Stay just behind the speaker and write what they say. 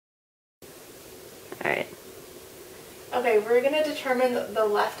Alright. Okay, we're going to determine the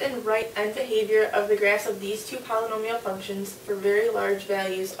left and right end behavior of the graphs of these two polynomial functions for very large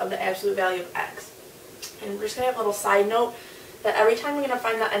values of the absolute value of x. And we're just going to have a little side note that every time we're going to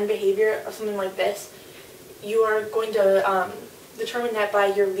find the end behavior of something like this, you are going to determine that by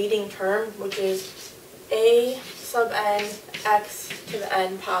your leading term, which is a sub n x to the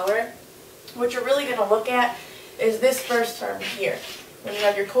n power. What you're really going to look at is this first term here, when you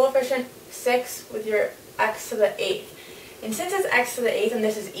have your coefficient 6 with your x to the 8th. And since it's x to the 8th and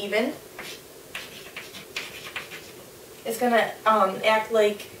this is even, it's going to act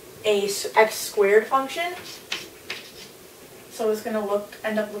like a x squared function. So it's going to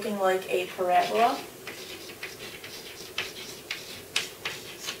end up looking like a parabola.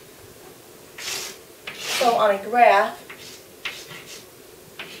 So on a graph,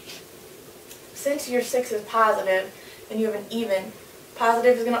 since your 6 is positive and you have an even,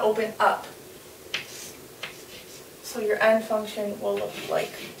 positive is going to open up. So your end function will look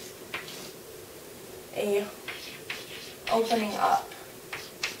like a opening up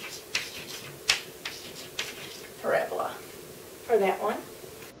parabola for that one.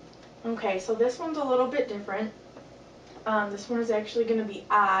 Okay, so this one's a little bit different. This one is actually going to be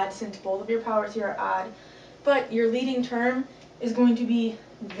odd since both of your powers here are odd. But your leading term is going to be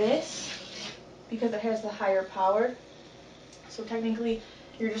this because it has the higher power. So technically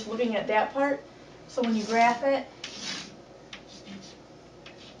you're just looking at that part. So when you graph it,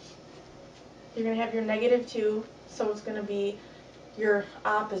 you're going to have your -2, so it's going to be your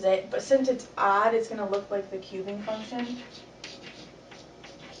opposite. But since it's odd, it's going to look like the cubing function.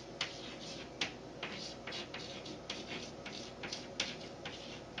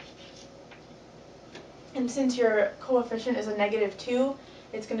 And since your coefficient is a -2,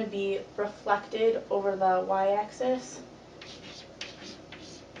 it's going to be reflected over the y-axis.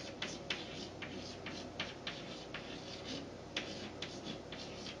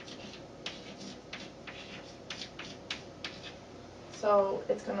 So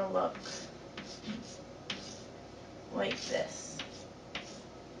it's going to look like this.